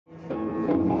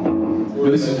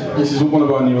But this is one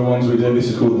of our newer ones we do. This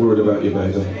is called Worried About You,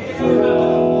 Baby.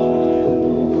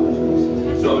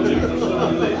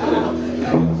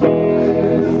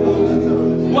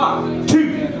 One,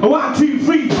 two,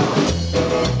 three.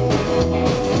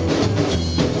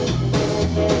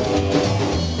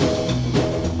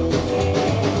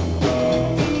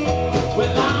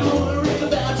 Well, I'm worried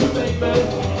about you, baby.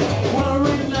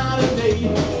 Worried night and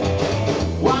day.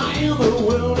 Why in the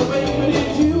world, baby,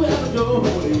 did you have to go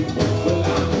away? Well,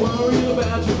 I'm worried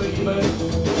about you, baby.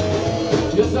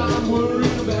 Yes, I'm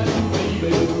worried about you,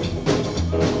 baby.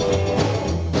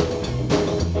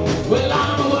 Well,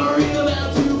 I'm worried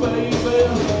about you,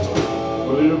 baby.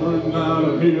 But every night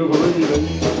I hear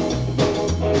baby.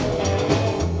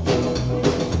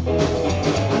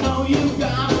 I know you've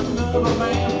got another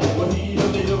man, but he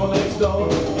lives next door.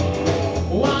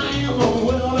 Why in the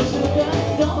world is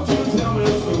that? Don't you tell me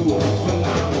so? Well,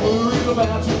 I'm worried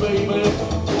about you,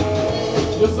 baby.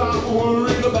 Yes, I'm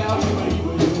worried about you,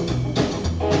 baby.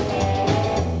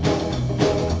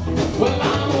 Well,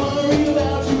 I'm worried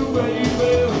about you,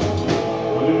 baby.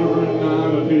 But every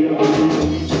night I hear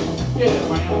baby. Yeah,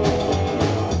 man.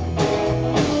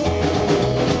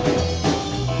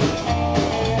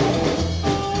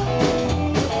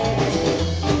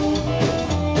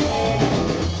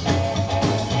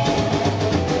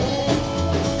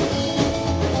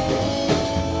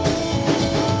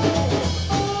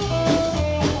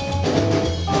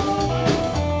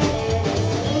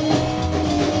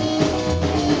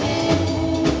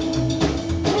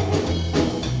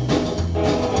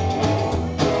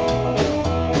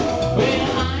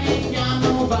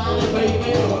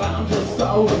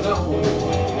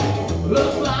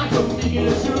 Looks like I'm making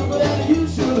it true, but that you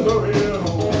should hurry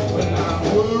home. Well,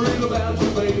 I'm worried about you,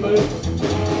 baby.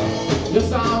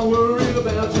 Yes, I'm worried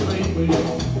about you, baby.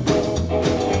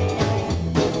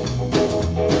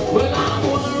 Well, I'm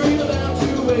worried about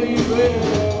you,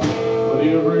 baby. But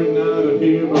every night I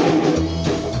hear baby.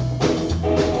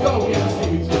 Go again,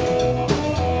 Stevie.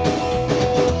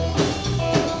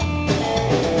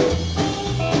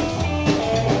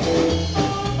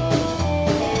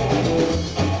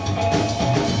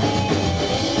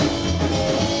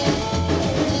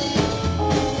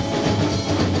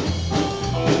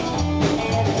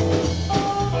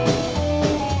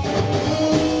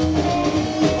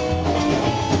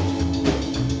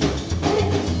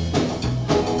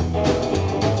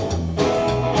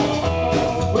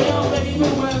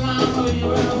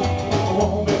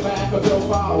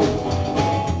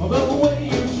 The way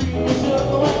you treat me,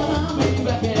 sugar, when I'm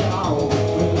back at home.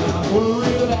 Well, I'm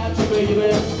worried about you,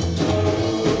 baby.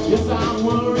 Yes, I'm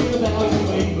worried about you,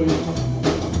 baby.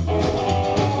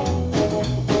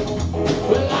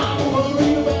 Well, I'm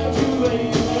worried about you,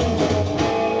 baby.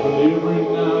 But every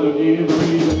night and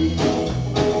every day.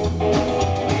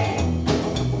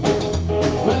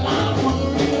 Well, I'm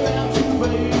worried about you,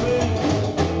 baby.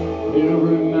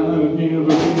 Every night and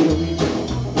every day.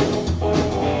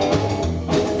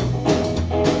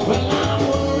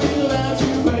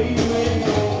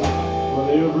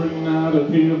 Every night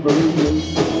I hear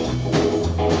baby.